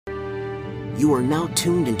You are now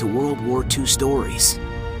tuned into World War II stories.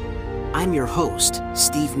 I'm your host,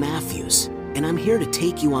 Steve Matthews, and I'm here to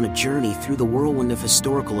take you on a journey through the whirlwind of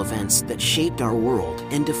historical events that shaped our world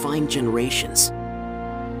and defined generations.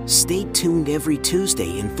 Stay tuned every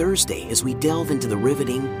Tuesday and Thursday as we delve into the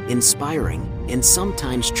riveting, inspiring, and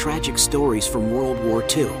sometimes tragic stories from World War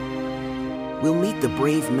II. We'll meet the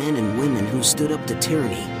brave men and women who stood up to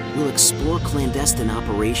tyranny, we'll explore clandestine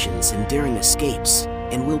operations and daring escapes,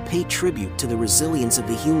 and we'll pay tribute to the resilience of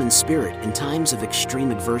the human spirit in times of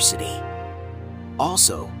extreme adversity.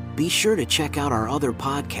 Also, be sure to check out our other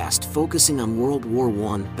podcast focusing on World War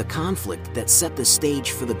I, the conflict that set the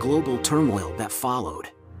stage for the global turmoil that followed.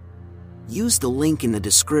 Use the link in the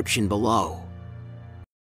description below.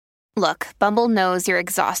 Look, Bumble knows you're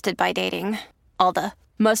exhausted by dating. All the,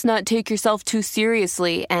 must not take yourself too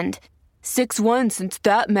seriously, and 6'1" since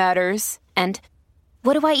that matters, and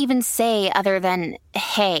what do I even say other than,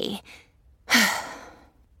 hey?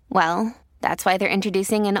 Well, that's why they're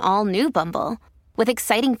introducing an all-new Bumble, with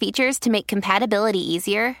exciting features to make compatibility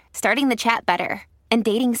easier, starting the chat better, and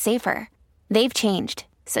dating safer. They've changed,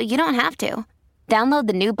 so you don't have to. Download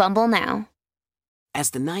the new Bumble now. As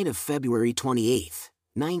the night of February 28,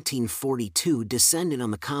 1942 descended on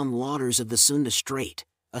the calm waters of the Sunda Strait,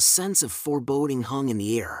 a sense of foreboding hung in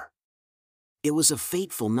the air. It was a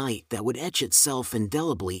fateful night that would etch itself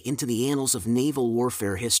indelibly into the annals of naval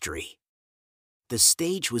warfare history. The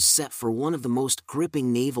stage was set for one of the most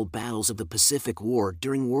gripping naval battles of the Pacific War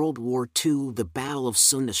during World War II, the Battle of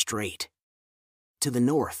Sunda Strait. To the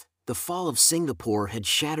north, the fall of Singapore had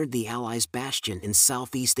shattered the Allies' bastion in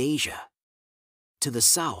Southeast Asia. To the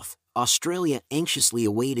south, Australia anxiously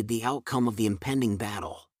awaited the outcome of the impending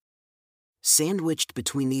battle. Sandwiched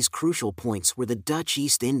between these crucial points were the Dutch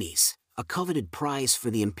East Indies, a coveted prize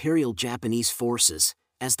for the Imperial Japanese forces,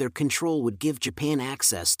 as their control would give Japan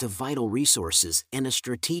access to vital resources and a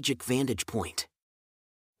strategic vantage point.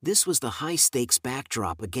 This was the high-stakes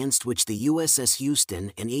backdrop against which the USS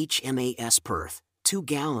Houston and HMAS Perth, two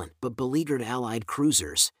gallant but beleaguered Allied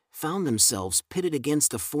cruisers, found themselves pitted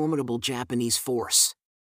against a formidable Japanese force.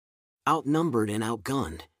 Outnumbered and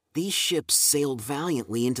outgunned, these ships sailed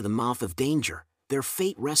valiantly into the mouth of danger, their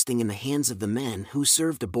fate resting in the hands of the men who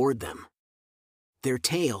served aboard them. Their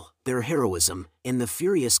tale, their heroism, and the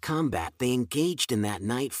furious combat they engaged in that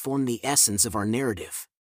night form the essence of our narrative.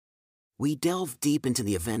 We delve deep into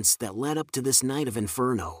the events that led up to this night of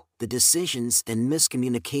inferno, the decisions and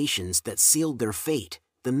miscommunications that sealed their fate,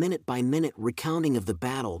 the minute-by-minute recounting of the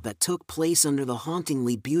battle that took place under the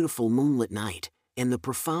hauntingly beautiful moonlit night, and the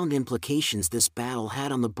profound implications this battle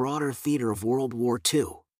had on the broader theater of World War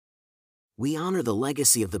II. We honor the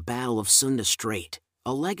legacy of the Battle of Sunda Strait,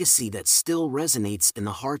 a legacy that still resonates in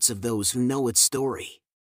the hearts of those who know its story.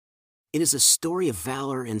 It is a story of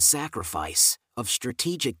valor and sacrifice, of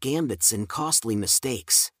strategic gambits and costly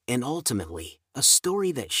mistakes, and ultimately, a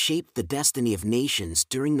story that shaped the destiny of nations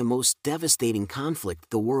during the most devastating conflict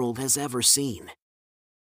the world has ever seen.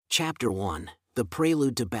 Chapter 1: The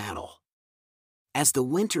Prelude to Battle. As the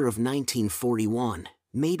winter of 1941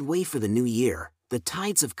 made way for the new year, the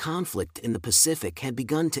tides of conflict in the Pacific had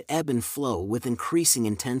begun to ebb and flow with increasing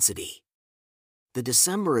intensity. The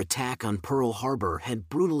December attack on Pearl Harbor had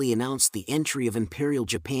brutally announced the entry of Imperial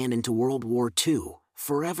Japan into World War II,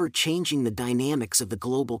 forever changing the dynamics of the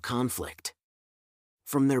global conflict.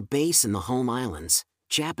 From their base in the home islands,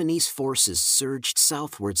 Japanese forces surged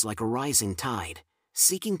southwards like a rising tide,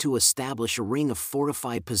 seeking to establish a ring of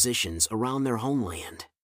fortified positions around their homeland.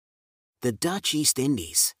 The Dutch East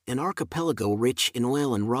Indies, an archipelago rich in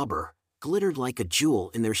oil and rubber, glittered like a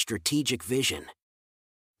jewel in their strategic vision.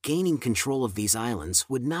 Gaining control of these islands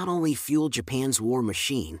would not only fuel Japan's war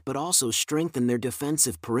machine but also strengthen their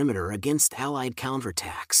defensive perimeter against Allied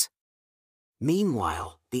counterattacks.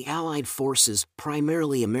 Meanwhile, the Allied forces,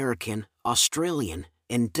 primarily American, Australian,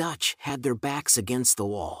 and Dutch, had their backs against the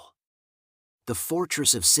wall. The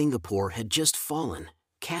fortress of Singapore had just fallen,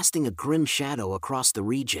 casting a grim shadow across the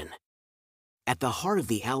region. At the heart of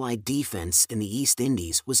the Allied defense in the East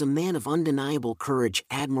Indies was a man of undeniable courage,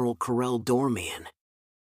 Admiral Karel Doorman.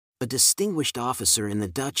 A distinguished officer in the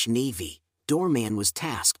Dutch Navy, Doorman was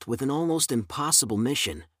tasked with an almost impossible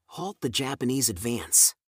mission: halt the Japanese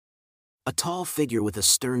advance. A tall figure with a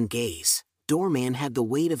stern gaze, Doorman had the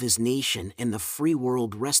weight of his nation and the free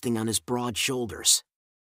world resting on his broad shoulders.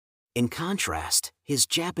 In contrast, his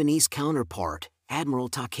Japanese counterpart, Admiral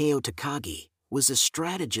Takeo Takagi, was a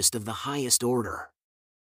strategist of the highest order.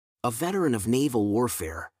 A veteran of naval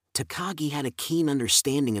warfare, Takagi had a keen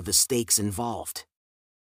understanding of the stakes involved.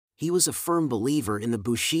 He was a firm believer in the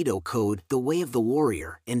Bushido code, the way of the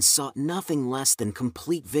warrior, and sought nothing less than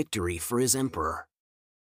complete victory for his emperor.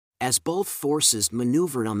 As both forces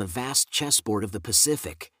maneuvered on the vast chessboard of the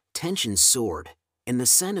Pacific, tensions soared, and the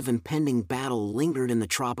scent of impending battle lingered in the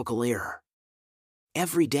tropical air.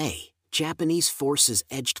 Every day, Japanese forces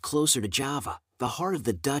edged closer to Java, the heart of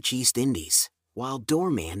the Dutch East Indies, while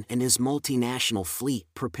Doorman and his multinational fleet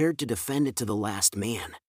prepared to defend it to the last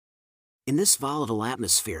man. In this volatile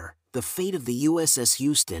atmosphere, the fate of the USS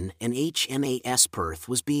Houston and HMAS Perth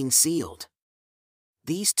was being sealed.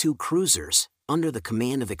 These two cruisers, under the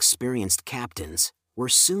command of experienced captains, were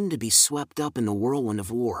soon to be swept up in the whirlwind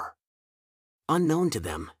of war. Unknown to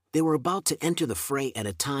them, they were about to enter the fray at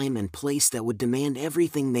a time and place that would demand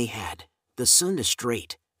everything they had, the Sunda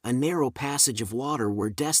Strait, a narrow passage of water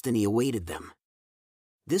where destiny awaited them.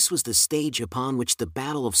 This was the stage upon which the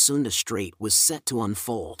Battle of Sunda Strait was set to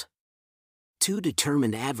unfold. Two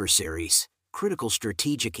determined adversaries, critical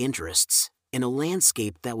strategic interests, and a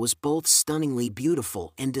landscape that was both stunningly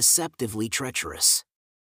beautiful and deceptively treacherous.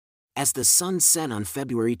 As the sun set on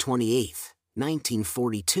February 28,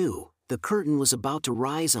 1942, the curtain was about to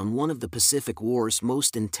rise on one of the Pacific War's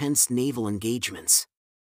most intense naval engagements.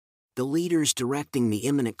 The leaders directing the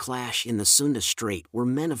imminent clash in the Sunda Strait were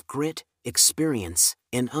men of grit, experience,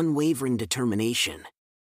 and unwavering determination.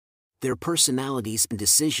 Their personalities and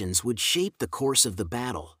decisions would shape the course of the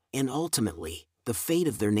battle, and ultimately, the fate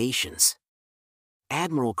of their nations.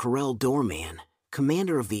 Admiral Karel Doorman,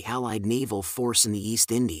 commander of the Allied naval force in the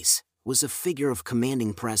East Indies, was a figure of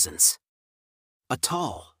commanding presence. A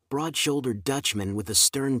tall, broad-shouldered Dutchman with a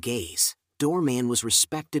stern gaze, Doorman was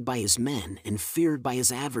respected by his men and feared by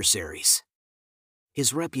his adversaries.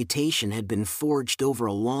 His reputation had been forged over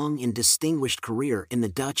a long and distinguished career in the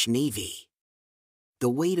Dutch Navy. The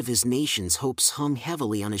weight of his nation's hopes hung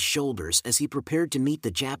heavily on his shoulders as he prepared to meet the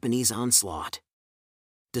Japanese onslaught.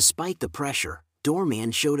 Despite the pressure,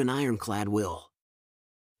 Doorman showed an ironclad will.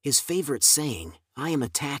 His favorite saying, "I am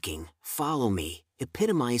attacking, follow me,"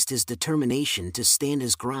 epitomized his determination to stand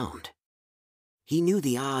his ground. He knew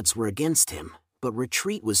the odds were against him, but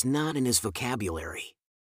retreat was not in his vocabulary.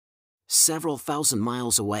 Several thousand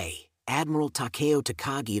miles away, Admiral Takeo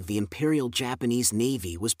Takagi of the Imperial Japanese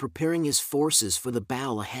Navy was preparing his forces for the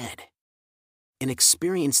battle ahead. An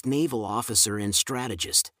experienced naval officer and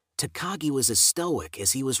strategist, Takagi was as stoic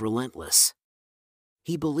as he was relentless.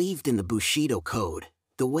 He believed in the Bushido code,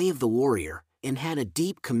 the way of the warrior, and had a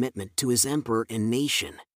deep commitment to his emperor and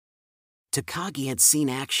nation. Takagi had seen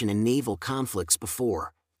action in naval conflicts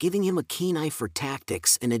before, giving him a keen eye for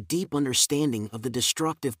tactics and a deep understanding of the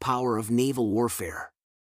destructive power of naval warfare.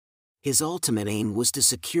 His ultimate aim was to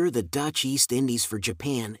secure the Dutch East Indies for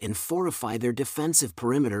Japan and fortify their defensive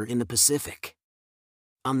perimeter in the Pacific.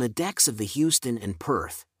 On the decks of the Houston and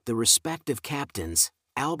Perth, the respective captains,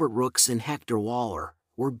 Albert Rooks and Hector Waller,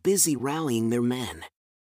 were busy rallying their men.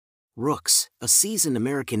 Rooks, a seasoned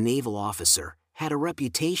American naval officer, had a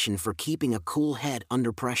reputation for keeping a cool head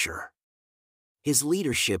under pressure. His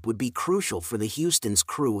leadership would be crucial for the Houston's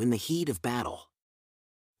crew in the heat of battle.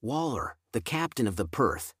 Waller, the captain of the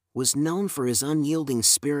Perth, was known for his unyielding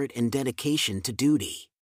spirit and dedication to duty.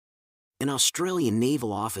 An Australian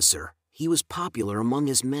naval officer, he was popular among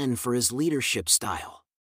his men for his leadership style.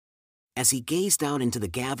 As he gazed out into the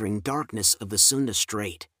gathering darkness of the Sunda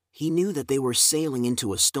Strait, he knew that they were sailing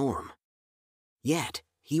into a storm. Yet,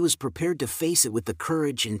 he was prepared to face it with the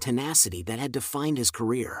courage and tenacity that had defined his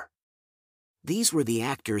career. These were the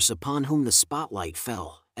actors upon whom the spotlight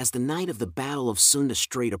fell as the night of the Battle of Sunda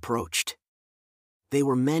Strait approached. They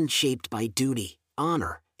were men shaped by duty,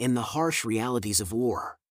 honor, and the harsh realities of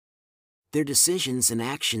war. Their decisions and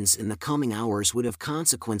actions in the coming hours would have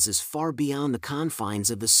consequences far beyond the confines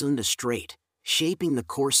of the Sunda Strait, shaping the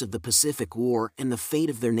course of the Pacific War and the fate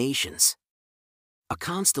of their nations. A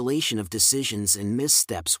constellation of decisions and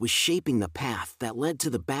missteps was shaping the path that led to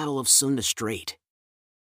the Battle of Sunda Strait.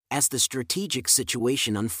 As the strategic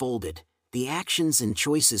situation unfolded, the actions and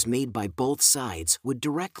choices made by both sides would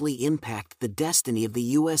directly impact the destiny of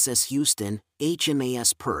the USS Houston,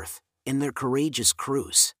 HMAS Perth, and their courageous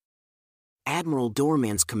crews. Admiral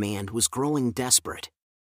Doorman's command was growing desperate.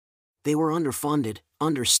 They were underfunded,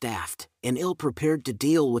 understaffed, and ill-prepared to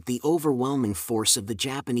deal with the overwhelming force of the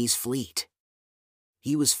Japanese fleet.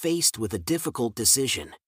 He was faced with a difficult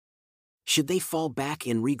decision. Should they fall back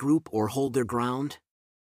and regroup or hold their ground?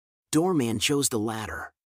 Doorman chose the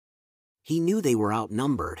latter. He knew they were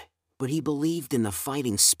outnumbered, but he believed in the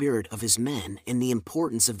fighting spirit of his men and the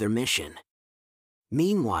importance of their mission.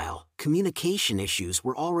 Meanwhile, communication issues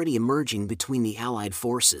were already emerging between the Allied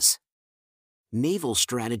forces. Naval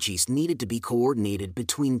strategies needed to be coordinated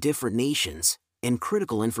between different nations, and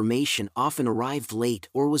critical information often arrived late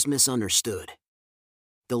or was misunderstood.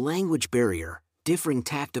 The language barrier, differing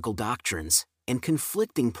tactical doctrines, and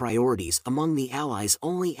conflicting priorities among the Allies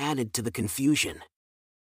only added to the confusion.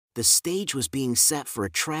 The stage was being set for a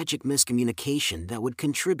tragic miscommunication that would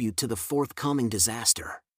contribute to the forthcoming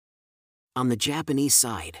disaster. On the Japanese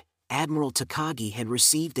side, Admiral Takagi had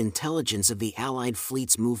received intelligence of the Allied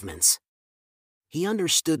fleet's movements. He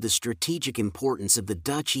understood the strategic importance of the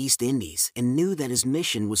Dutch East Indies and knew that his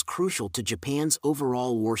mission was crucial to Japan's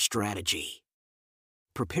overall war strategy.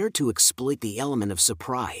 Prepared to exploit the element of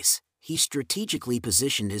surprise, he strategically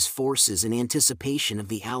positioned his forces in anticipation of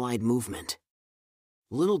the Allied movement.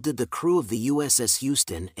 Little did the crew of the USS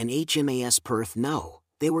Houston and HMAS Perth know,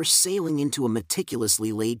 they were sailing into a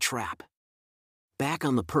meticulously laid trap. Back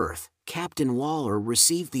on the Perth, Captain Waller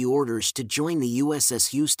received the orders to join the USS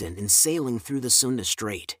Houston in sailing through the Sunda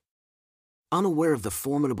Strait. Unaware of the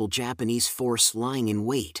formidable Japanese force lying in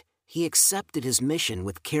wait, he accepted his mission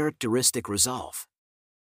with characteristic resolve.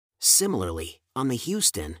 Similarly, on the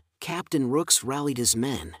Houston, Captain Rooks rallied his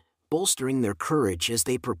men, bolstering their courage as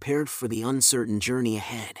they prepared for the uncertain journey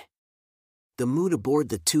ahead. The mood aboard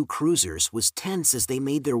the two cruisers was tense as they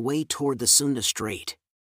made their way toward the Sunda Strait.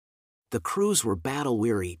 The crews were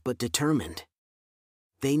battle-weary but determined.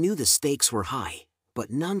 They knew the stakes were high,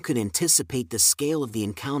 but none could anticipate the scale of the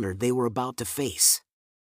encounter they were about to face.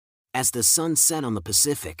 As the sun set on the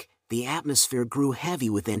Pacific, the atmosphere grew heavy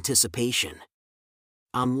with anticipation.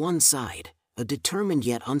 On one side, a determined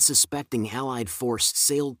yet unsuspecting Allied force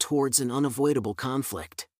sailed towards an unavoidable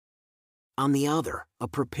conflict. On the other, a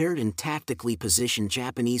prepared and tactically positioned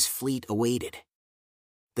Japanese fleet awaited.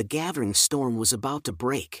 The gathering storm was about to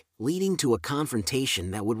break, leading to a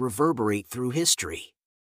confrontation that would reverberate through history.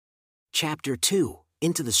 Chapter 2,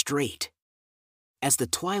 Into the Strait. As the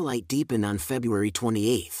twilight deepened on February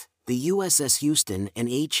 28, the USS Houston and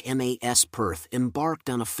HMAS Perth embarked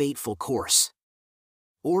on a fateful course.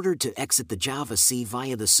 Ordered to exit the Java Sea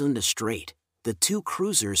via the Sunda Strait, the two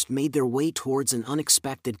cruisers made their way towards an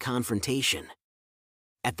unexpected confrontation.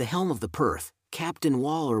 At the helm of the Perth, Captain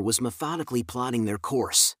Waller was methodically plotting their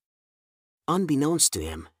course. Unbeknownst to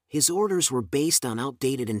him, his orders were based on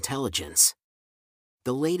outdated intelligence.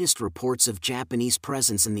 The latest reports of Japanese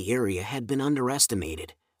presence in the area had been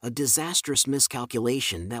underestimated, a disastrous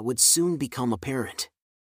miscalculation that would soon become apparent.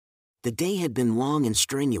 The day had been long and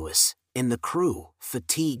strenuous, and the crew,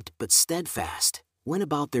 fatigued but steadfast, went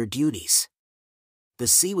about their duties. The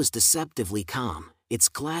sea was deceptively calm, its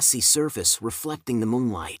glassy surface reflecting the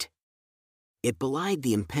moonlight. It belied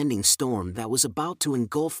the impending storm that was about to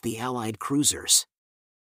engulf the Allied cruisers.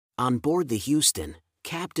 On board the Houston,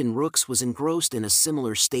 Captain Rooks was engrossed in a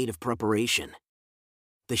similar state of preparation.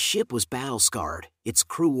 The ship was battle-scarred, its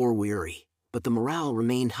crew war-weary, but the morale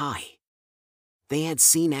remained high. They had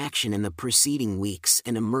seen action in the preceding weeks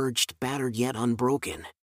and emerged battered yet unbroken.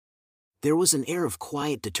 There was an air of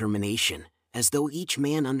quiet determination, as though each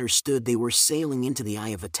man understood they were sailing into the eye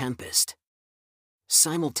of a tempest.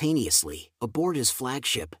 Simultaneously, aboard his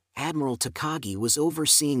flagship, Admiral Takagi was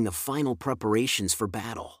overseeing the final preparations for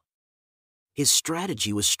battle. His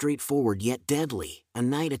strategy was straightforward yet deadly, a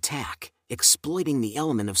night attack, exploiting the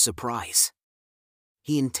element of surprise.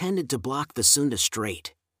 He intended to block the Sunda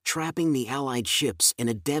Strait, trapping the Allied ships in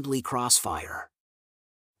a deadly crossfire.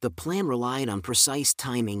 The plan relied on precise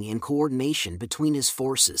timing and coordination between his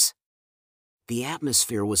forces. The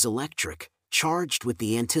atmosphere was electric, charged with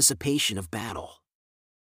the anticipation of battle.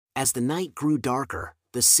 As the night grew darker,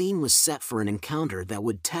 the scene was set for an encounter that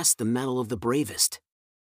would test the mettle of the bravest.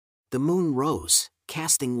 The moon rose,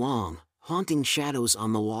 casting long, haunting shadows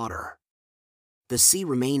on the water. The sea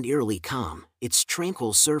remained eerily calm, its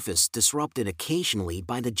tranquil surface disrupted occasionally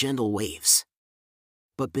by the gentle waves.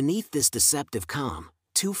 But beneath this deceptive calm,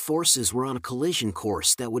 two forces were on a collision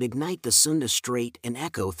course that would ignite the Sunda Strait and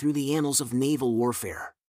echo through the annals of naval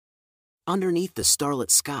warfare. Underneath the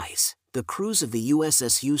starlit skies, the crews of the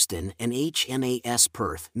USS Houston and HMAS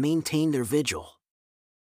Perth maintained their vigil.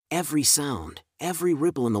 Every sound, every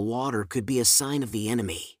ripple in the water could be a sign of the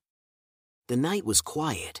enemy. The night was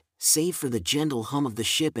quiet, save for the gentle hum of the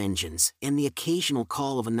ship engines and the occasional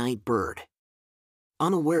call of a night bird.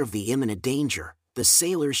 Unaware of the imminent danger, the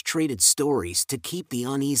sailors traded stories to keep the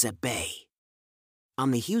unease at bay.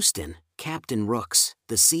 On the Houston, Captain Rooks,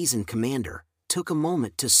 the seasoned commander, took a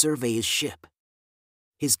moment to survey his ship.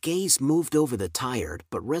 His gaze moved over the tired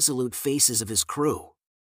but resolute faces of his crew.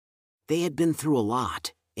 They had been through a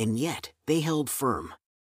lot, and yet they held firm.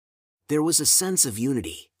 There was a sense of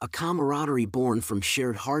unity, a camaraderie born from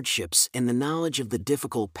shared hardships and the knowledge of the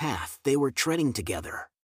difficult path they were treading together.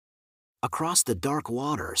 Across the dark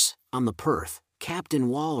waters, on the Perth, Captain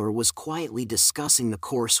Waller was quietly discussing the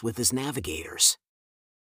course with his navigators.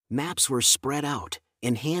 Maps were spread out,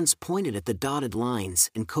 and hands pointed at the dotted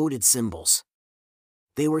lines and coded symbols.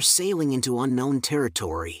 They were sailing into unknown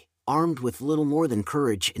territory, armed with little more than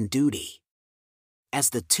courage and duty.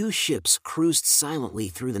 As the two ships cruised silently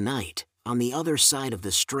through the night, on the other side of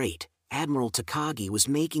the strait, Admiral Takagi was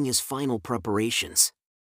making his final preparations.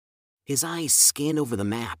 His eyes scanned over the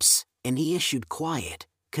maps, and he issued quiet,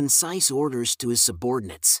 concise orders to his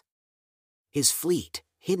subordinates. His fleet,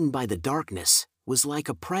 hidden by the darkness, was like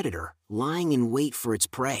a predator, lying in wait for its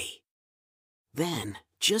prey. Then,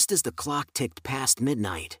 just as the clock ticked past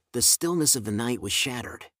midnight, the stillness of the night was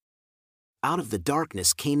shattered. Out of the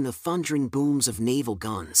darkness came the thundering booms of naval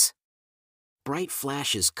guns. Bright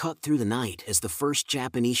flashes cut through the night as the first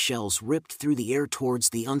Japanese shells ripped through the air towards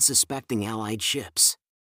the unsuspecting Allied ships.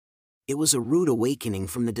 It was a rude awakening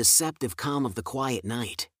from the deceptive calm of the quiet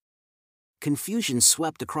night. Confusion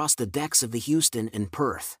swept across the decks of the Houston and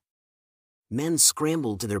Perth. Men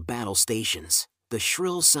scrambled to their battle stations, the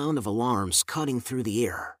shrill sound of alarms cutting through the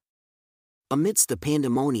air. Amidst the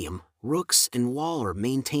pandemonium, Rooks and Waller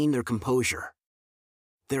maintained their composure.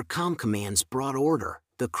 Their calm commands brought order,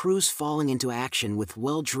 the crews falling into action with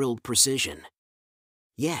well-drilled precision.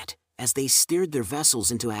 Yet, as they steered their vessels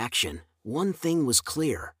into action, one thing was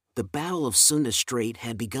clear: the Battle of Sunda Strait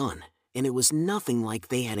had begun, and it was nothing like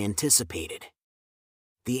they had anticipated.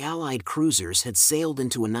 The Allied cruisers had sailed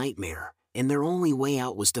into a nightmare, and their only way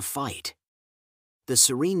out was to fight. The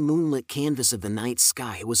serene moonlit canvas of the night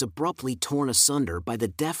sky was abruptly torn asunder by the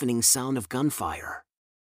deafening sound of gunfire.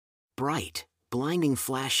 Bright, blinding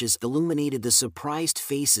flashes illuminated the surprised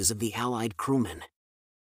faces of the Allied crewmen.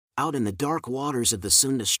 Out in the dark waters of the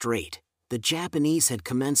Sunda Strait, the Japanese had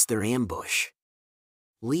commenced their ambush.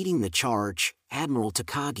 Leading the charge, Admiral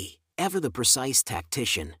Takagi, ever the precise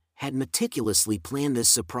tactician, had meticulously planned this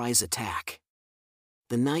surprise attack.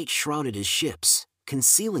 The night shrouded his ships,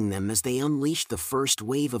 concealing them as they unleashed the first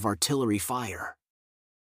wave of artillery fire.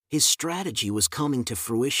 His strategy was coming to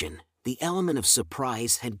fruition. The element of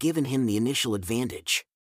surprise had given him the initial advantage.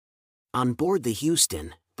 On board the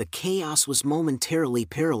Houston, the chaos was momentarily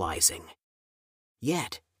paralyzing.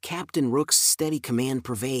 Yet, Captain Rook's steady command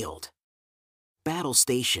prevailed. "Battle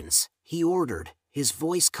stations," he ordered, his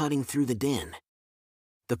voice cutting through the din.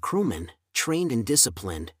 The crewmen, trained and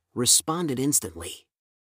disciplined, responded instantly.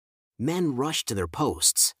 Men rushed to their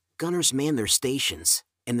posts, gunners manned their stations,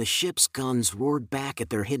 and the ship's guns roared back at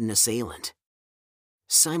their hidden assailant.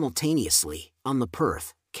 Simultaneously, on the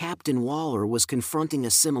Perth, Captain Waller was confronting a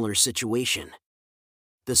similar situation.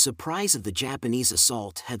 The surprise of the Japanese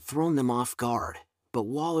assault had thrown them off guard, but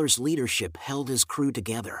Waller's leadership held his crew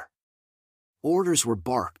together. Orders were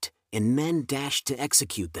barked, and men dashed to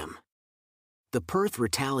execute them. The Perth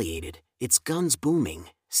retaliated, its guns booming,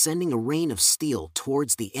 sending a rain of steel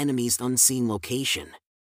towards the enemy's unseen location.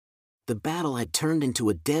 The battle had turned into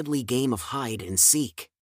a deadly game of hide and seek.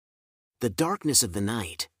 The darkness of the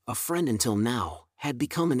night, a friend until now, had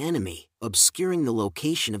become an enemy, obscuring the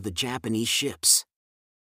location of the Japanese ships.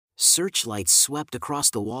 Searchlights swept across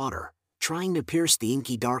the water, trying to pierce the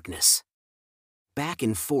inky darkness. Back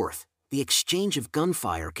and forth, the exchange of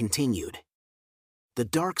gunfire continued. The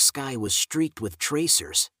dark sky was streaked with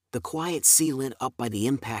tracers, the quiet sea lit up by the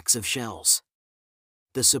impacts of shells.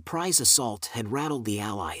 The surprise assault had rattled the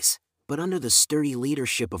Allies, but under the sturdy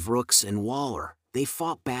leadership of Rooks and Waller, they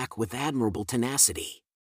fought back with admirable tenacity.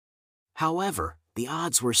 However, the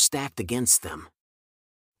odds were stacked against them.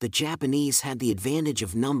 The Japanese had the advantage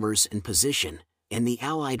of numbers and position, and the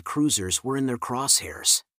Allied cruisers were in their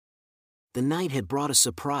crosshairs. The night had brought a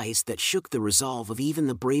surprise that shook the resolve of even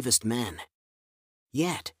the bravest men.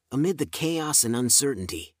 Yet, amid the chaos and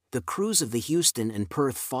uncertainty, the crews of the Houston and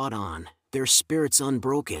Perth fought on, their spirits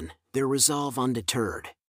unbroken, their resolve undeterred.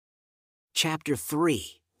 Chapter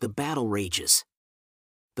 3: The Battle Rages.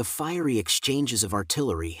 The fiery exchanges of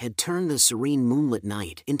artillery had turned the serene moonlit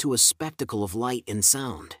night into a spectacle of light and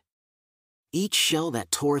sound. Each shell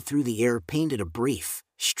that tore through the air painted a brief,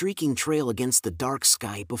 streaking trail against the dark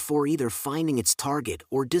sky before either finding its target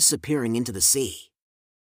or disappearing into the sea.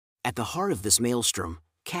 At the heart of this maelstrom,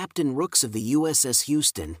 Captain Rooks of the USS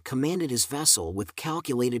Houston commanded his vessel with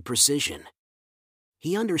calculated precision.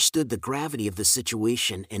 He understood the gravity of the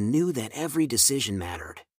situation and knew that every decision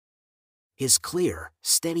mattered. His clear,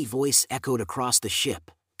 steady voice echoed across the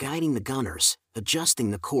ship, guiding the gunners,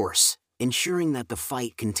 adjusting the course, ensuring that the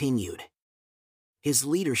fight continued. His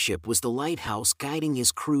leadership was the lighthouse guiding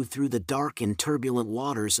his crew through the dark and turbulent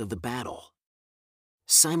waters of the battle.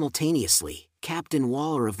 Simultaneously, Captain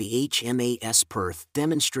Waller of the HMAS Perth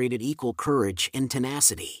demonstrated equal courage and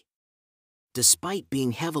tenacity. Despite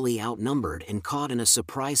being heavily outnumbered and caught in a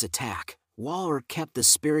surprise attack, Waller kept the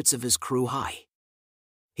spirits of his crew high.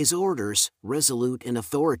 His orders, resolute and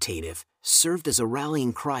authoritative, served as a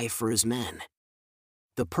rallying cry for his men.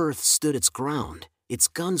 The Perth stood its ground, its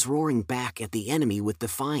guns roaring back at the enemy with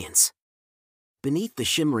defiance. Beneath the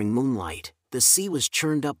shimmering moonlight, the sea was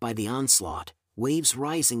churned up by the onslaught, waves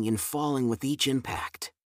rising and falling with each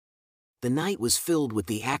impact. The night was filled with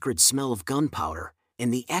the acrid smell of gunpowder,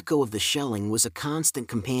 and the echo of the shelling was a constant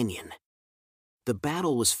companion. The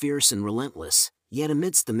battle was fierce and relentless, yet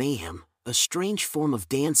amidst the mayhem, a strange form of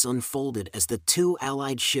dance unfolded as the two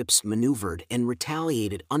Allied ships maneuvered and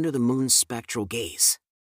retaliated under the moon's spectral gaze.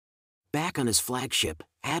 Back on his flagship,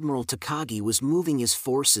 Admiral Takagi was moving his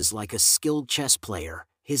forces like a skilled chess player,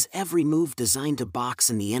 his every move designed to box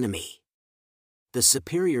in the enemy. The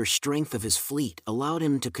superior strength of his fleet allowed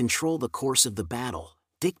him to control the course of the battle,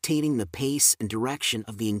 dictating the pace and direction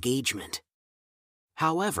of the engagement.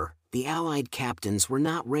 However, the Allied captains were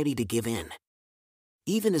not ready to give in.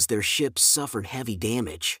 Even as their ships suffered heavy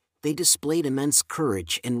damage, they displayed immense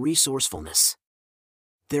courage and resourcefulness.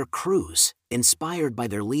 Their crews, inspired by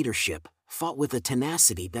their leadership, fought with a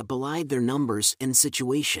tenacity that belied their numbers and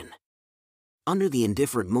situation. Under the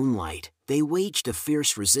indifferent moonlight, they waged a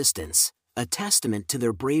fierce resistance, a testament to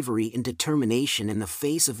their bravery and determination in the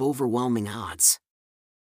face of overwhelming odds.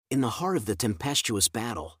 In the heart of the tempestuous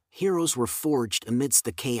battle, heroes were forged amidst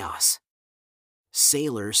the chaos.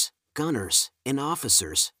 Sailors, gunners, and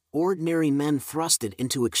officers, ordinary men thrusted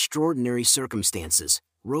into extraordinary circumstances,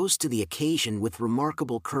 rose to the occasion with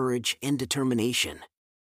remarkable courage and determination.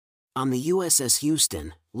 On the USS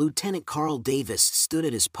Houston, Lieutenant Carl Davis stood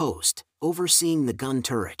at his post, overseeing the gun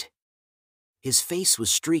turret. His face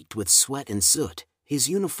was streaked with sweat and soot, his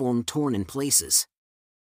uniform torn in places.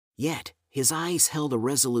 Yet, his eyes held a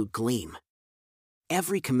resolute gleam.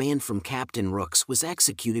 Every command from Captain Rooks was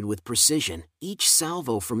executed with precision, each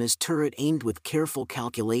salvo from his turret aimed with careful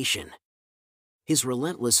calculation. His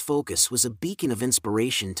relentless focus was a beacon of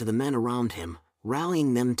inspiration to the men around him,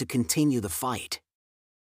 rallying them to continue the fight.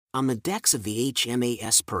 On the decks of the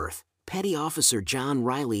HMAS Perth, Petty Officer John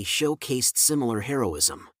Riley showcased similar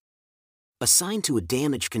heroism. Assigned to a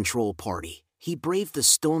damage control party, he braved the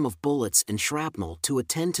storm of bullets and shrapnel to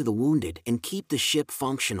attend to the wounded and keep the ship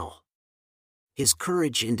functional. His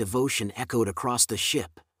courage and devotion echoed across the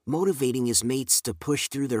ship, motivating his mates to push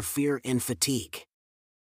through their fear and fatigue.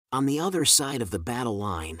 On the other side of the battle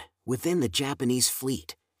line, within the Japanese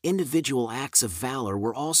fleet, individual acts of valor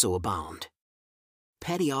were also abound.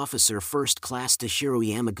 Petty Officer First Class Toshiro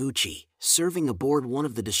Yamaguchi, serving aboard one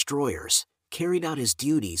of the destroyers, carried out his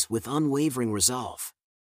duties with unwavering resolve.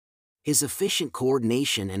 His efficient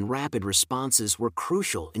coordination and rapid responses were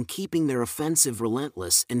crucial in keeping their offensive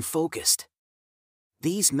relentless and focused.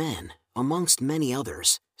 These men, amongst many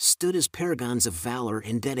others, stood as paragons of valor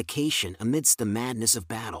and dedication amidst the madness of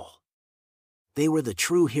battle. They were the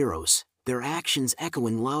true heroes, their actions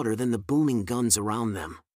echoing louder than the booming guns around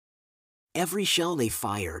them. Every shell they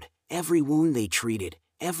fired, every wound they treated,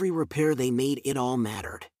 every repair they made, it all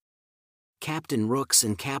mattered. Captain Rooks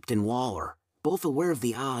and Captain Waller, both aware of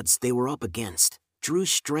the odds they were up against, drew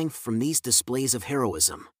strength from these displays of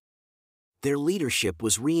heroism. Their leadership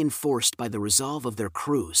was reinforced by the resolve of their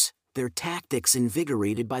crews, their tactics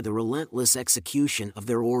invigorated by the relentless execution of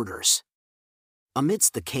their orders.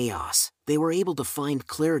 Amidst the chaos, they were able to find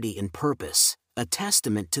clarity and purpose, a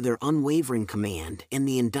testament to their unwavering command and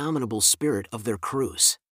the indomitable spirit of their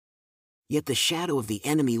crews. Yet the shadow of the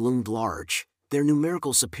enemy loomed large, their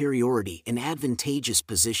numerical superiority and advantageous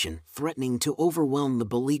position threatening to overwhelm the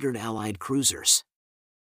beleaguered Allied cruisers.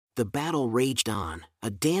 The battle raged on, a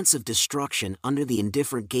dance of destruction under the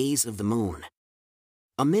indifferent gaze of the moon.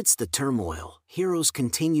 Amidst the turmoil, heroes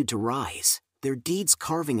continued to rise, their deeds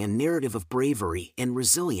carving a narrative of bravery and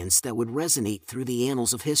resilience that would resonate through the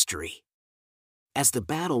annals of history. As the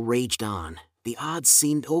battle raged on, the odds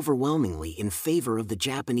seemed overwhelmingly in favor of the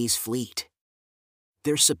Japanese fleet.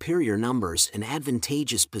 Their superior numbers and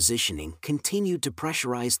advantageous positioning continued to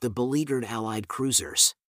pressurize the beleaguered Allied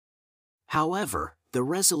cruisers. However, the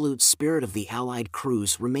resolute spirit of the Allied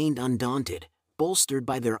crews remained undaunted, bolstered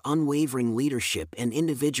by their unwavering leadership and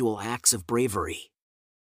individual acts of bravery.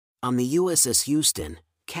 On the USS Houston,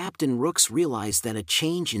 Captain Rooks realized that a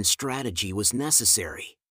change in strategy was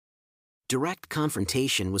necessary. Direct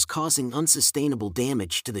confrontation was causing unsustainable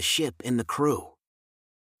damage to the ship and the crew.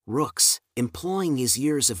 Rooks, employing his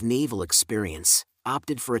years of naval experience,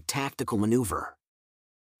 opted for a tactical maneuver.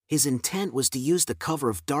 His intent was to use the cover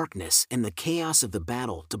of darkness and the chaos of the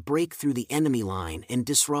battle to break through the enemy line and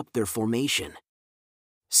disrupt their formation.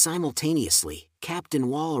 Simultaneously, Captain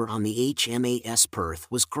Waller on the HMAS Perth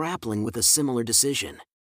was grappling with a similar decision.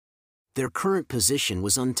 Their current position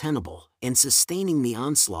was untenable, and sustaining the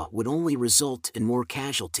onslaught would only result in more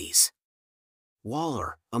casualties.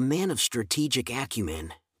 Waller, a man of strategic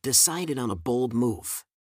acumen, decided on a bold move.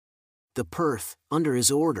 The Perth, under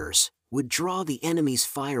his orders, would draw the enemy's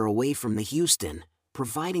fire away from the Houston,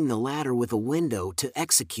 providing the latter with a window to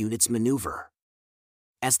execute its maneuver.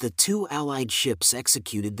 As the two Allied ships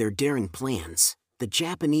executed their daring plans, the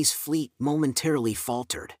Japanese fleet momentarily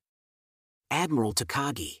faltered. Admiral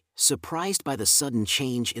Takagi, surprised by the sudden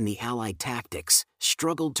change in the Allied tactics,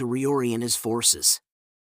 struggled to reorient his forces.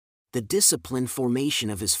 The disciplined formation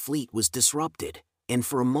of his fleet was disrupted, and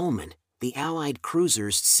for a moment, the Allied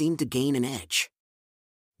cruisers seemed to gain an edge.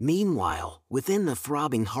 Meanwhile, within the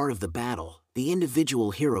throbbing heart of the battle, the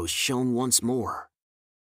individual heroes shone once more.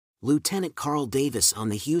 Lieutenant Carl Davis on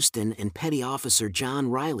the Houston and Petty Officer John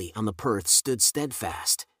Riley on the Perth stood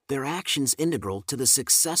steadfast, their actions integral to the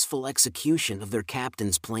successful execution of their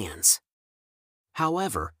captain's plans.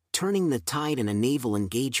 However, turning the tide in a naval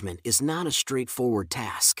engagement is not a straightforward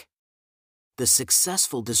task. The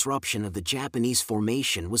successful disruption of the Japanese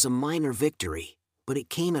formation was a minor victory, but it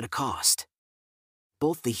came at a cost.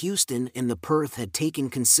 Both the Houston and the Perth had taken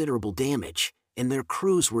considerable damage, and their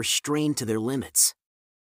crews were strained to their limits.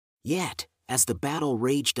 Yet, as the battle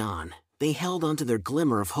raged on, they held onto their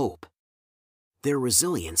glimmer of hope. Their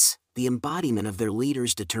resilience, the embodiment of their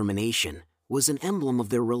leaders' determination, was an emblem of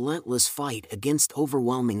their relentless fight against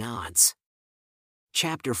overwhelming odds.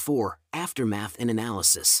 Chapter 4: Aftermath and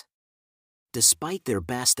Analysis. Despite their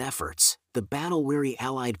best efforts, the battle-weary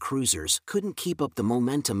Allied cruisers couldn't keep up the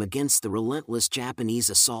momentum against the relentless Japanese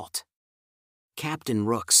assault. Captain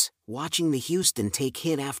Rooks, watching the Houston take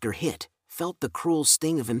hit after hit, felt the cruel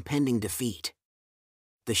sting of impending defeat.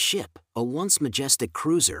 The ship, a once majestic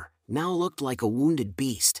cruiser, now looked like a wounded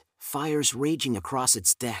beast, fires raging across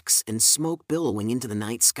its decks and smoke billowing into the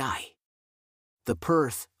night sky. The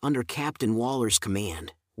Perth, under Captain Waller's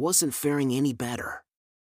command, wasn't faring any better.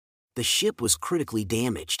 The ship was critically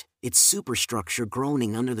damaged, its superstructure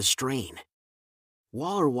groaning under the strain.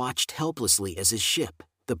 Waller watched helplessly as his ship,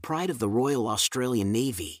 the pride of the Royal Australian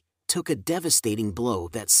Navy, took a devastating blow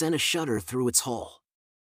that sent a shudder through its hull.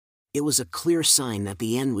 It was a clear sign that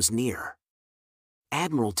the end was near.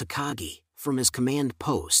 Admiral Takagi, from his command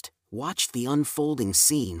post, watched the unfolding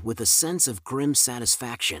scene with a sense of grim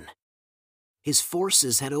satisfaction. His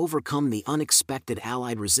forces had overcome the unexpected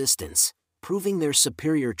Allied resistance, proving their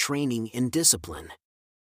superior training and discipline.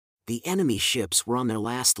 The enemy ships were on their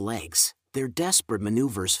last legs, their desperate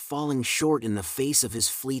maneuvers falling short in the face of his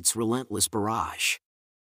fleet's relentless barrage.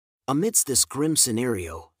 Amidst this grim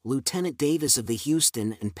scenario, Lieutenant Davis of the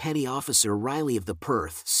Houston and Petty Officer Riley of the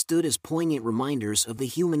Perth stood as poignant reminders of the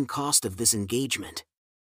human cost of this engagement.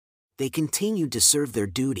 They continued to serve their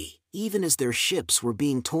duty, even as their ships were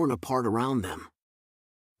being torn apart around them.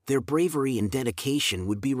 Their bravery and dedication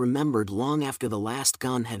would be remembered long after the last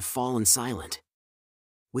gun had fallen silent.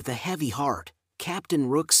 With a heavy heart, Captain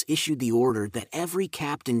Rooks issued the order that every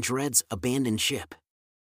captain dreads: abandon ship.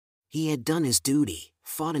 He had done his duty,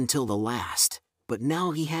 fought until the last, but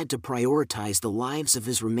now he had to prioritize the lives of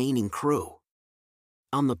his remaining crew.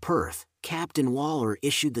 On the Perth, Captain Waller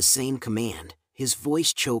issued the same command, his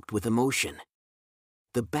voice choked with emotion.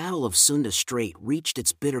 The Battle of Sunda Strait reached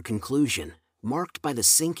its bitter conclusion, marked by the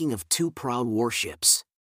sinking of two proud warships.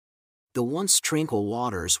 The once tranquil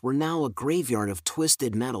waters were now a graveyard of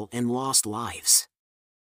twisted metal and lost lives.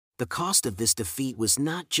 The cost of this defeat was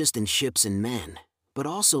not just in ships and men, but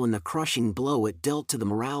also in the crushing blow it dealt to the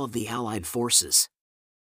morale of the Allied forces.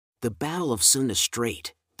 The Battle of Sunda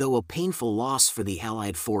Strait, though a painful loss for the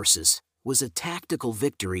Allied forces, was a tactical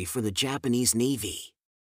victory for the Japanese Navy.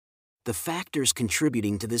 The factors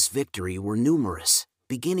contributing to this victory were numerous,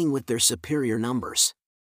 beginning with their superior numbers.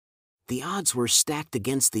 The odds were stacked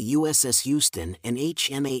against the USS Houston and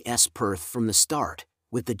HMAS Perth from the start,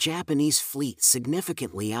 with the Japanese fleet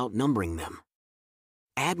significantly outnumbering them.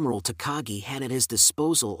 Admiral Takagi had at his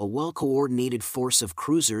disposal a well-coordinated force of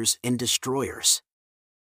cruisers and destroyers.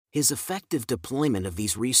 His effective deployment of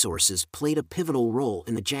these resources played a pivotal role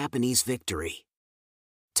in the Japanese victory.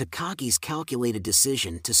 Takagi's calculated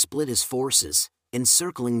decision to split his forces,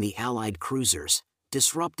 encircling the Allied cruisers,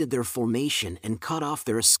 disrupted their formation and cut off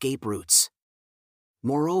their escape routes.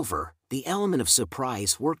 Moreover, the element of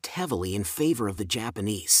surprise worked heavily in favor of the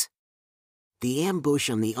Japanese. The ambush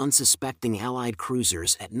on the unsuspecting Allied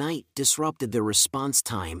cruisers at night disrupted their response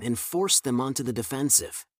time and forced them onto the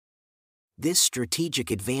defensive. This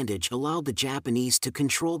strategic advantage allowed the Japanese to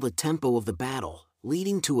control the tempo of the battle,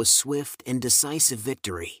 leading to a swift and decisive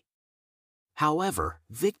victory. However,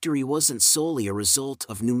 victory wasn't solely a result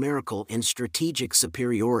of numerical and strategic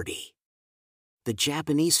superiority. The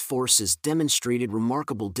Japanese forces demonstrated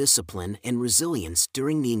remarkable discipline and resilience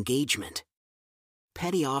during the engagement.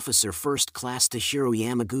 Petty Officer First Class Toshiro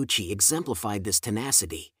Yamaguchi exemplified this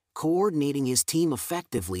tenacity, coordinating his team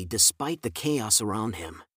effectively despite the chaos around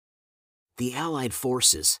him. The Allied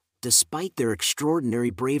forces, despite their extraordinary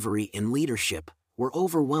bravery and leadership, were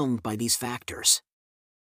overwhelmed by these factors.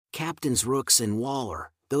 Captains Rooks and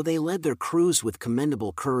Waller, though they led their crews with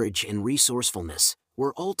commendable courage and resourcefulness,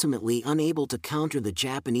 were ultimately unable to counter the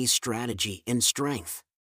Japanese strategy and strength.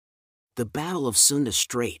 The Battle of Sunda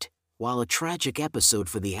Strait, while a tragic episode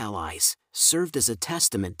for the Allies, served as a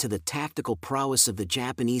testament to the tactical prowess of the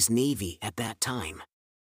Japanese Navy at that time.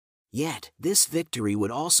 Yet, this victory would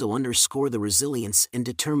also underscore the resilience and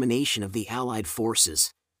determination of the Allied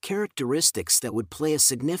forces, characteristics that would play a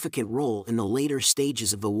significant role in the later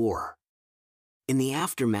stages of the war. In the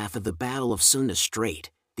aftermath of the Battle of Sunda Strait,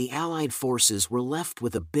 the Allied forces were left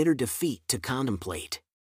with a bitter defeat to contemplate.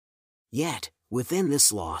 Yet, within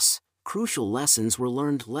this loss, crucial lessons were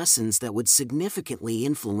learned, lessons that would significantly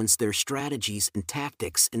influence their strategies and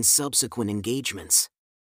tactics in subsequent engagements.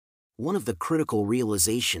 One of the critical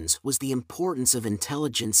realizations was the importance of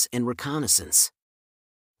intelligence and reconnaissance.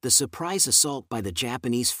 The surprise assault by the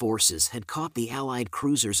Japanese forces had caught the Allied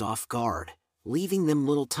cruisers off guard, leaving them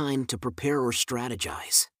little time to prepare or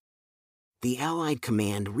strategize. The Allied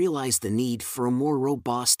command realized the need for a more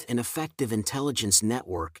robust and effective intelligence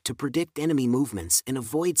network to predict enemy movements and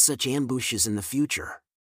avoid such ambushes in the future.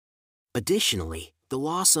 Additionally, the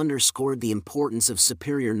loss underscored the importance of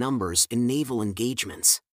superior numbers in naval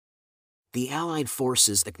engagements. The Allied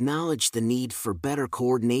forces acknowledged the need for better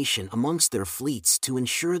coordination amongst their fleets to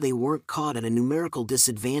ensure they weren't caught at a numerical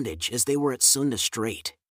disadvantage as they were at Sunda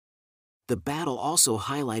Strait. The battle also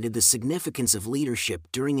highlighted the significance of leadership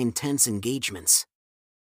during intense engagements.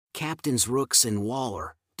 Captains Rooks and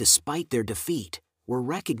Waller, despite their defeat, were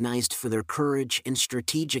recognized for their courage and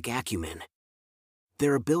strategic acumen.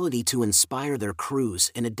 Their ability to inspire their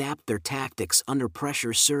crews and adapt their tactics under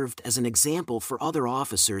pressure served as an example for other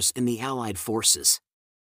officers in the Allied forces.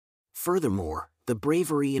 Furthermore, the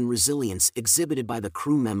bravery and resilience exhibited by the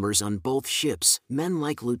crew members on both ships, men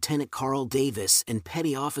like Lieutenant Carl Davis and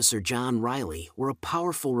Petty Officer John Riley, were a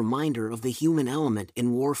powerful reminder of the human element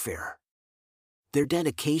in warfare. Their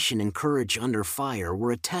dedication and courage under fire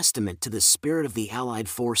were a testament to the spirit of the Allied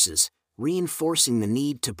forces, reinforcing the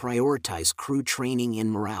need to prioritize crew training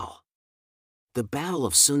and morale. The Battle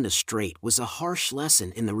of Sunda Strait was a harsh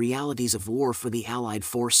lesson in the realities of war for the Allied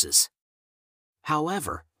forces.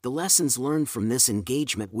 However, the lessons learned from this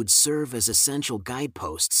engagement would serve as essential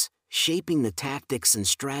guideposts, shaping the tactics and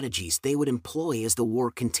strategies they would employ as the war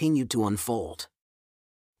continued to unfold.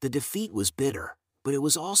 The defeat was bitter, but it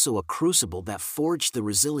was also a crucible that forged the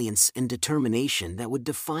resilience and determination that would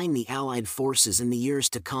define the Allied forces in the years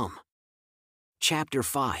to come. Chapter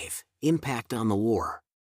 5: Impact on the War.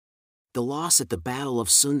 The loss at the Battle of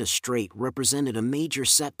Sunda Strait represented a major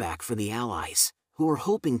setback for the Allies, who were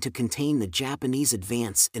hoping to contain the Japanese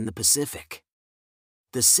advance in the Pacific.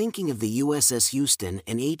 The sinking of the USS Houston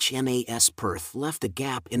and HMAS Perth left a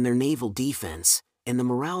gap in their naval defense, and the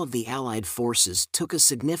morale of the Allied forces took a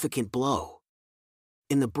significant blow.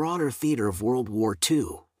 In the broader theater of World War II,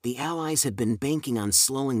 the Allies had been banking on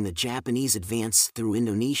slowing the Japanese advance through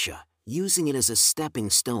Indonesia, using it as a stepping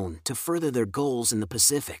stone to further their goals in the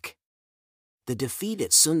Pacific. The defeat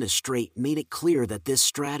at Sunda Strait made it clear that this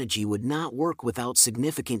strategy would not work without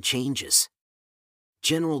significant changes.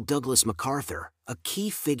 General Douglas MacArthur, a key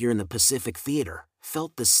figure in the Pacific theater,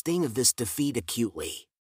 felt the sting of this defeat acutely.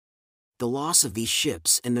 The loss of these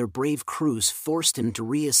ships and their brave crews forced him to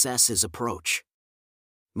reassess his approach.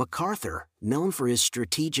 MacArthur, known for his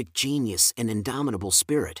strategic genius and indomitable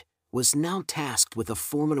spirit, was now tasked with a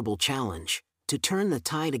formidable challenge: to turn the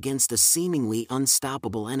tide against a seemingly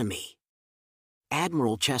unstoppable enemy.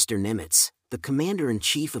 Admiral Chester Nimitz, the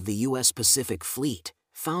commander-in-chief of the U.S. Pacific Fleet,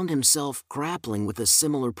 found himself grappling with a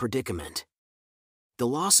similar predicament. The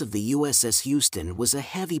loss of the USS Houston was a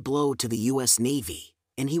heavy blow to the U.S. Navy,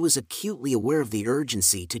 and he was acutely aware of the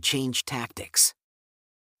urgency to change tactics.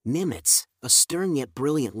 Nimitz, a stern yet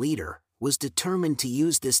brilliant leader, was determined to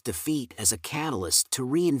use this defeat as a catalyst to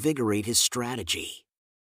reinvigorate his strategy.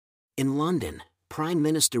 In London, Prime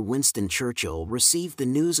Minister Winston Churchill received the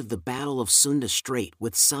news of the Battle of Sunda Strait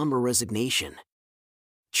with somber resignation.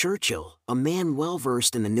 Churchill, a man well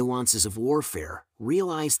versed in the nuances of warfare,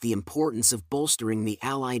 realized the importance of bolstering the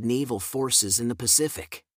Allied naval forces in the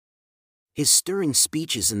Pacific. His stirring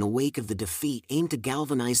speeches in the wake of the defeat aimed to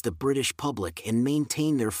galvanize the British public and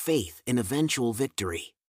maintain their faith in eventual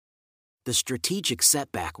victory. The strategic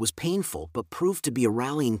setback was painful but proved to be a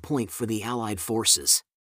rallying point for the Allied forces.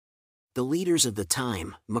 The leaders of the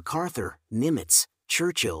time, MacArthur, Nimitz,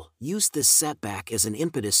 Churchill, used this setback as an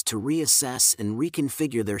impetus to reassess and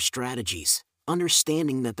reconfigure their strategies,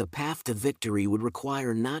 understanding that the path to victory would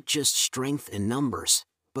require not just strength and numbers,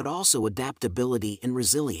 but also adaptability and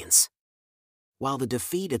resilience. While the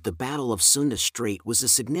defeat at the Battle of Sunda Strait was a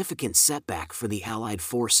significant setback for the Allied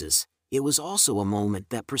forces, it was also a moment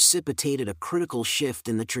that precipitated a critical shift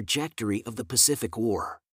in the trajectory of the Pacific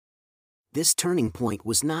War. This turning point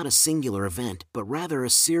was not a singular event but rather a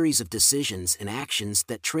series of decisions and actions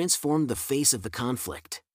that transformed the face of the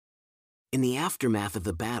conflict. In the aftermath of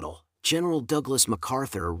the battle, General Douglas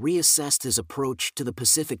MacArthur reassessed his approach to the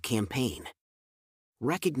Pacific campaign.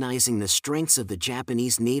 Recognizing the strengths of the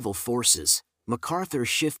Japanese naval forces, MacArthur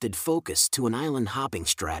shifted focus to an island-hopping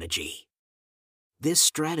strategy. This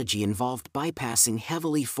strategy involved bypassing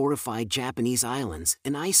heavily fortified Japanese islands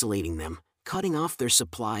and isolating them, cutting off their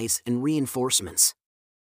supplies and reinforcements.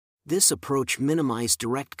 This approach minimized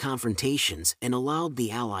direct confrontations and allowed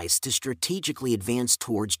the Allies to strategically advance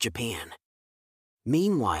towards Japan.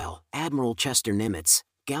 Meanwhile, Admiral Chester Nimitz,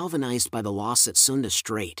 galvanized by the loss at Sunda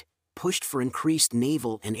Strait, pushed for increased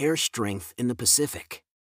naval and air strength in the Pacific.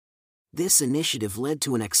 This initiative led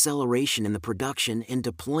to an acceleration in the production and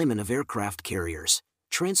deployment of aircraft carriers,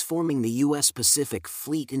 transforming the U.S. Pacific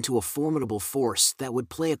Fleet into a formidable force that would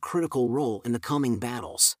play a critical role in the coming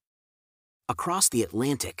battles. Across the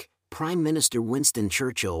Atlantic, Prime Minister Winston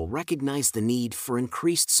Churchill recognized the need for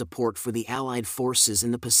increased support for the Allied forces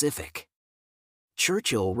in the Pacific.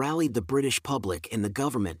 Churchill rallied the British public and the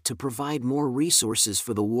government to provide more resources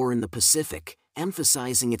for the war in the Pacific,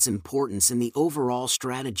 emphasizing its importance in the overall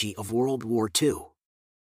strategy of World War II.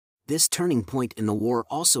 This turning point in the war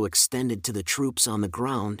also extended to the troops on the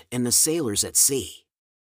ground and the sailors at sea.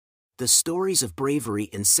 The stories of bravery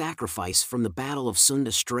and sacrifice from the Battle of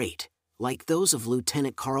Sunda Strait, like those of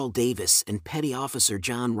Lieutenant Carl Davis and Petty Officer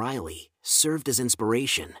John Riley, served as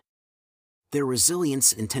inspiration. Their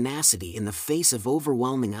resilience and tenacity in the face of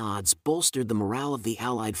overwhelming odds bolstered the morale of the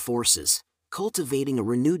Allied forces, cultivating a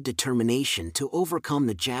renewed determination to overcome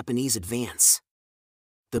the Japanese advance.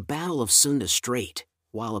 The Battle of Sunda Strait,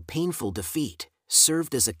 while a painful defeat,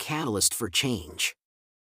 served as a catalyst for change.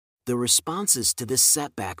 The responses to this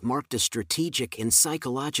setback marked a strategic and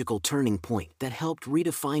psychological turning point that helped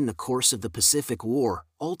redefine the course of the Pacific War,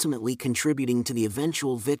 ultimately contributing to the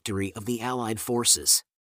eventual victory of the Allied forces.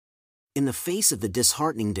 In the face of the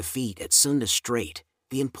disheartening defeat at Sunda Strait,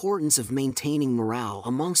 the importance of maintaining morale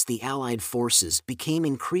amongst the Allied forces became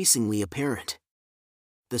increasingly apparent.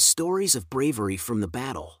 The stories of bravery from the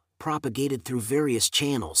battle, propagated through various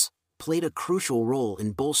channels, played a crucial role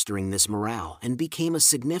in bolstering this morale and became a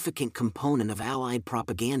significant component of Allied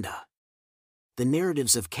propaganda. The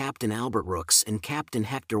narratives of Captain Albert Rooks and Captain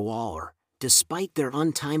Hector Waller, despite their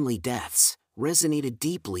untimely deaths, resonated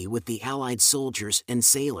deeply with the Allied soldiers and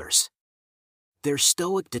sailors. Their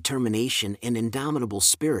stoic determination and indomitable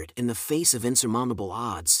spirit in the face of insurmountable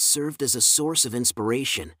odds served as a source of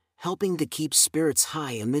inspiration, helping to keep spirits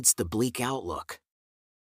high amidst the bleak outlook.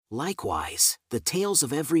 Likewise, the tales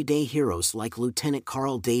of everyday heroes like Lieutenant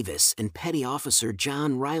Carl Davis and Petty Officer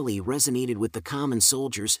John Riley resonated with the common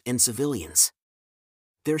soldiers and civilians.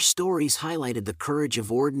 Their stories highlighted the courage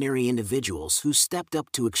of ordinary individuals who stepped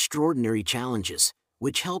up to extraordinary challenges,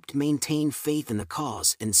 which helped maintain faith in the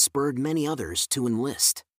cause and spurred many others to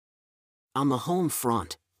enlist. On the home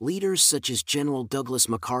front, leaders such as General Douglas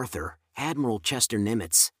MacArthur, Admiral Chester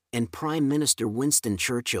Nimitz, and Prime Minister Winston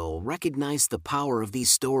Churchill recognized the power of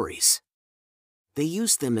these stories. They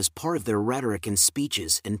used them as part of their rhetoric in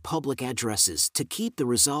speeches and public addresses to keep the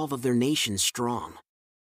resolve of their nation strong.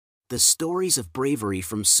 The stories of bravery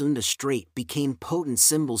from Sunda Strait became potent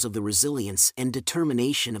symbols of the resilience and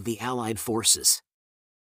determination of the Allied forces.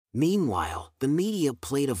 Meanwhile, the media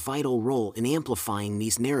played a vital role in amplifying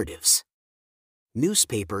these narratives.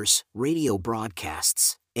 Newspapers, radio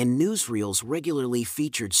broadcasts, and newsreels regularly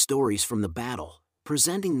featured stories from the battle,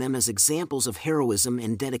 presenting them as examples of heroism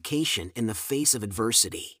and dedication in the face of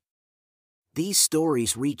adversity. These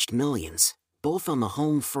stories reached millions, both on the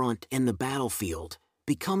home front and the battlefield,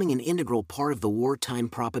 becoming an integral part of the wartime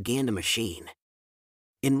propaganda machine.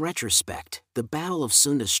 In retrospect, the Battle of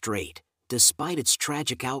Sunda Strait, despite its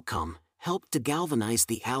tragic outcome, helped to galvanize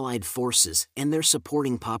the Allied forces and their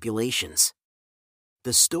supporting populations.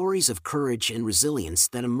 The stories of courage and resilience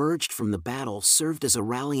that emerged from the battle served as a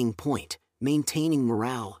rallying point, maintaining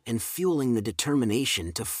morale and fueling the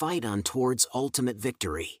determination to fight on towards ultimate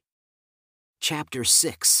victory. Chapter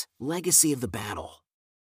 6: Legacy of the Battle.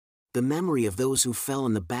 The memory of those who fell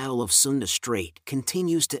in the Battle of Sunda Strait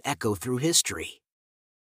continues to echo through history.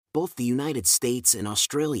 Both the United States and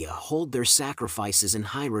Australia hold their sacrifices in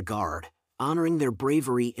high regard, honoring their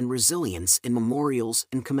bravery and resilience in memorials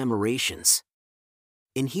and commemorations.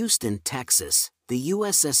 In Houston, Texas, the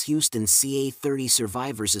USS Houston CA-30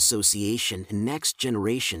 Survivors Association and Next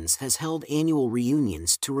Generations has held annual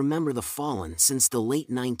reunions to remember the fallen since the late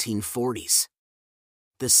 1940s.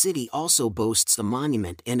 The city also boasts a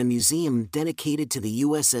monument and a museum dedicated to the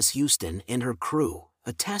USS Houston and her crew,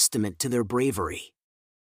 a testament to their bravery.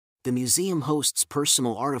 The museum hosts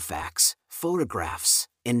personal artifacts, photographs,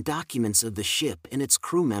 and documents of the ship and its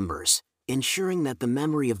crew members, ensuring that the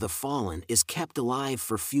memory of the fallen is kept alive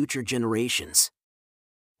for future generations.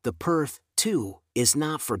 The Perth, too, is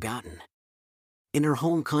not forgotten. In her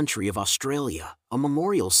home country of Australia, a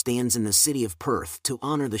memorial stands in the city of Perth to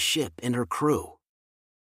honor the ship and her crew.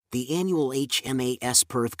 The annual HMAS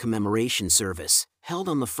Perth commemoration service, held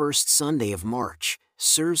on the first Sunday of March,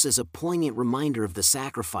 serves as a poignant reminder of the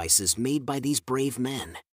sacrifices made by these brave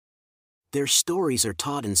men. Their stories are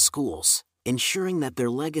taught in schools, ensuring that their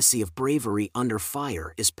legacy of bravery under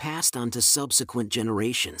fire is passed on to subsequent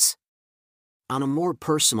generations. On a more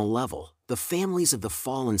personal level, the families of the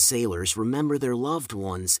fallen sailors remember their loved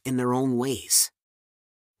ones in their own ways.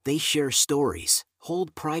 They share stories,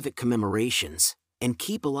 hold private commemorations, and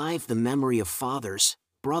keep alive the memory of fathers,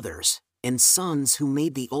 brothers, and sons who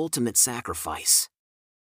made the ultimate sacrifice.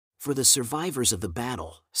 For the survivors of the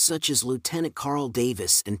battle, such as Lieutenant Carl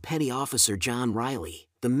Davis and Petty Officer John Riley,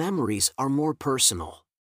 the memories are more personal.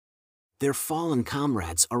 Their fallen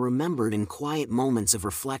comrades are remembered in quiet moments of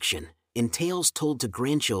reflection, in tales told to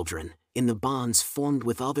grandchildren, in the bonds formed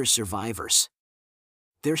with other survivors.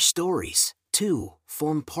 Their stories, too,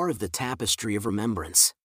 form part of the tapestry of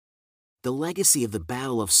remembrance. The legacy of the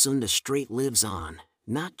Battle of Sunda Strait lives on,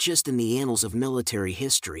 not just in the annals of military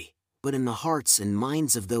history, but in the hearts and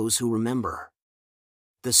minds of those who remember.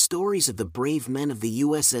 The stories of the brave men of the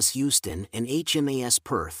USS Houston and HMAS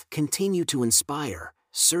Perth continue to inspire,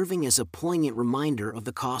 serving as a poignant reminder of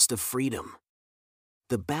the cost of freedom.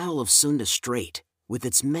 The Battle of Sunda Strait, with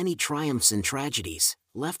its many triumphs and tragedies,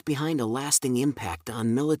 left behind a lasting impact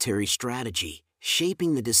on military strategy,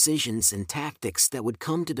 shaping the decisions and tactics that would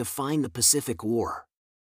come to define the Pacific War.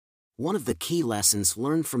 One of the key lessons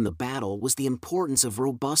learned from the battle was the importance of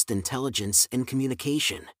robust intelligence and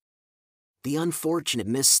communication. The unfortunate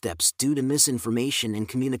missteps due to misinformation and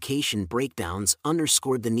communication breakdowns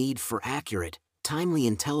underscored the need for accurate, timely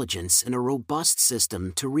intelligence and a robust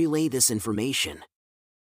system to relay this information.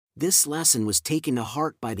 This lesson was taken to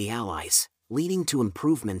heart by the Allies, leading to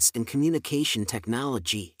improvements in communication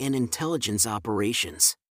technology and intelligence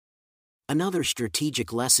operations. Another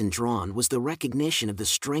strategic lesson drawn was the recognition of the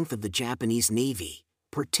strength of the Japanese Navy,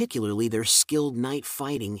 particularly their skilled night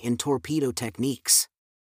fighting and torpedo techniques.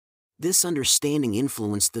 This understanding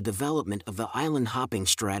influenced the development of the island-hopping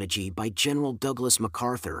strategy by General Douglas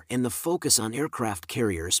MacArthur and the focus on aircraft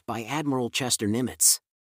carriers by Admiral Chester Nimitz.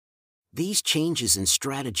 These changes in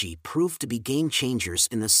strategy proved to be game-changers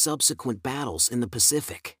in the subsequent battles in the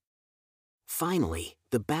Pacific. Finally,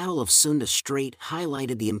 the Battle of Sunda Strait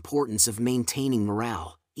highlighted the importance of maintaining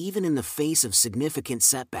morale, even in the face of significant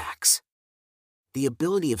setbacks. The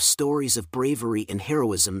ability of stories of bravery and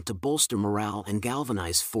heroism to bolster morale and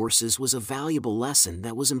galvanize forces was a valuable lesson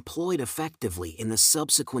that was employed effectively in the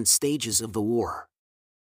subsequent stages of the war.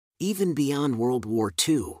 Even beyond World War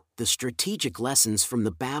II, the strategic lessons from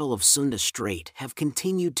the Battle of Sunda Strait have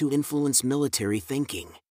continued to influence military thinking.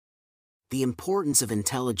 The importance of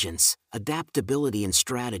intelligence, adaptability and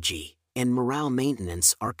strategy, and morale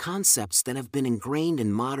maintenance are concepts that have been ingrained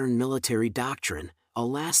in modern military doctrine, a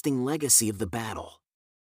lasting legacy of the battle.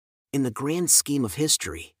 In the grand scheme of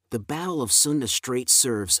history, the Battle of Sunda Strait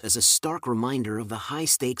serves as a stark reminder of the high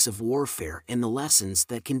stakes of warfare and the lessons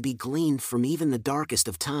that can be gleaned from even the darkest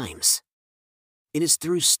of times. It is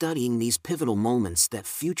through studying these pivotal moments that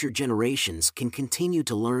future generations can continue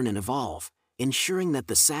to learn and evolve, ensuring that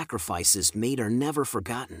the sacrifices made are never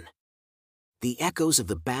forgotten. The echoes of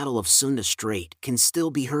the Battle of Sunda Strait can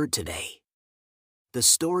still be heard today. The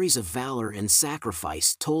stories of valor and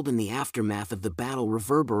sacrifice told in the aftermath of the battle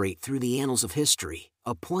reverberate through the annals of history,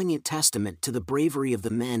 a poignant testament to the bravery of the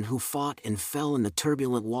men who fought and fell in the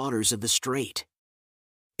turbulent waters of the strait.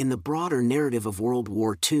 In the broader narrative of World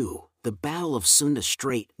War II, the Battle of Sunda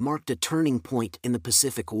Strait marked a turning point in the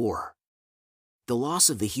Pacific War. The loss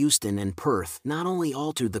of the Houston and Perth not only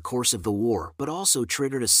altered the course of the war but also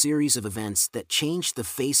triggered a series of events that changed the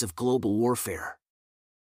face of global warfare.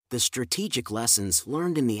 The strategic lessons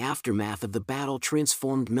learned in the aftermath of the battle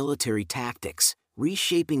transformed military tactics,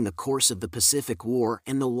 reshaping the course of the Pacific War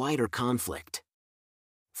and the wider conflict.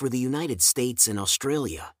 For the United States and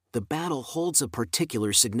Australia, the battle holds a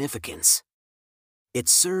particular significance. It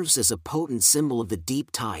serves as a potent symbol of the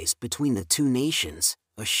deep ties between the two nations,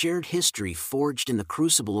 a shared history forged in the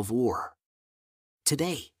crucible of war.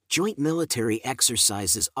 Today, joint military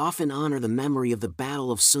exercises often honor the memory of the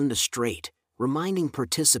Battle of Sunda Strait, reminding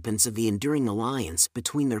participants of the enduring alliance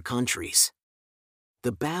between their countries.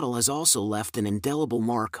 The battle has also left an indelible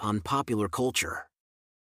mark on popular culture.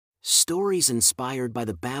 Stories inspired by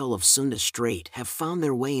the Battle of Sunda Strait have found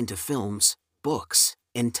their way into films, books,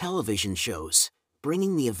 and television shows,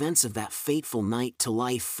 bringing the events of that fateful night to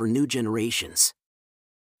life for new generations.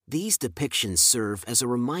 These depictions serve as a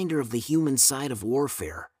reminder of the human side of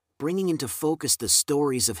warfare, bringing into focus the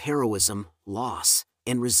stories of heroism, loss,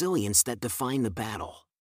 and resilience that define the battle.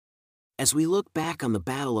 As we look back on the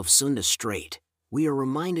Battle of Sunda Strait, we are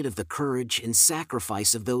reminded of the courage and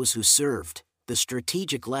sacrifice of those who served, the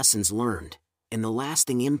strategic lessons learned, and the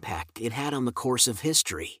lasting impact it had on the course of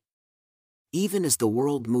history. Even as the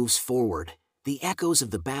world moves forward, the echoes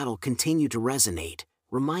of the battle continue to resonate,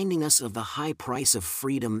 reminding us of the high price of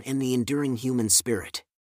freedom and the enduring human spirit.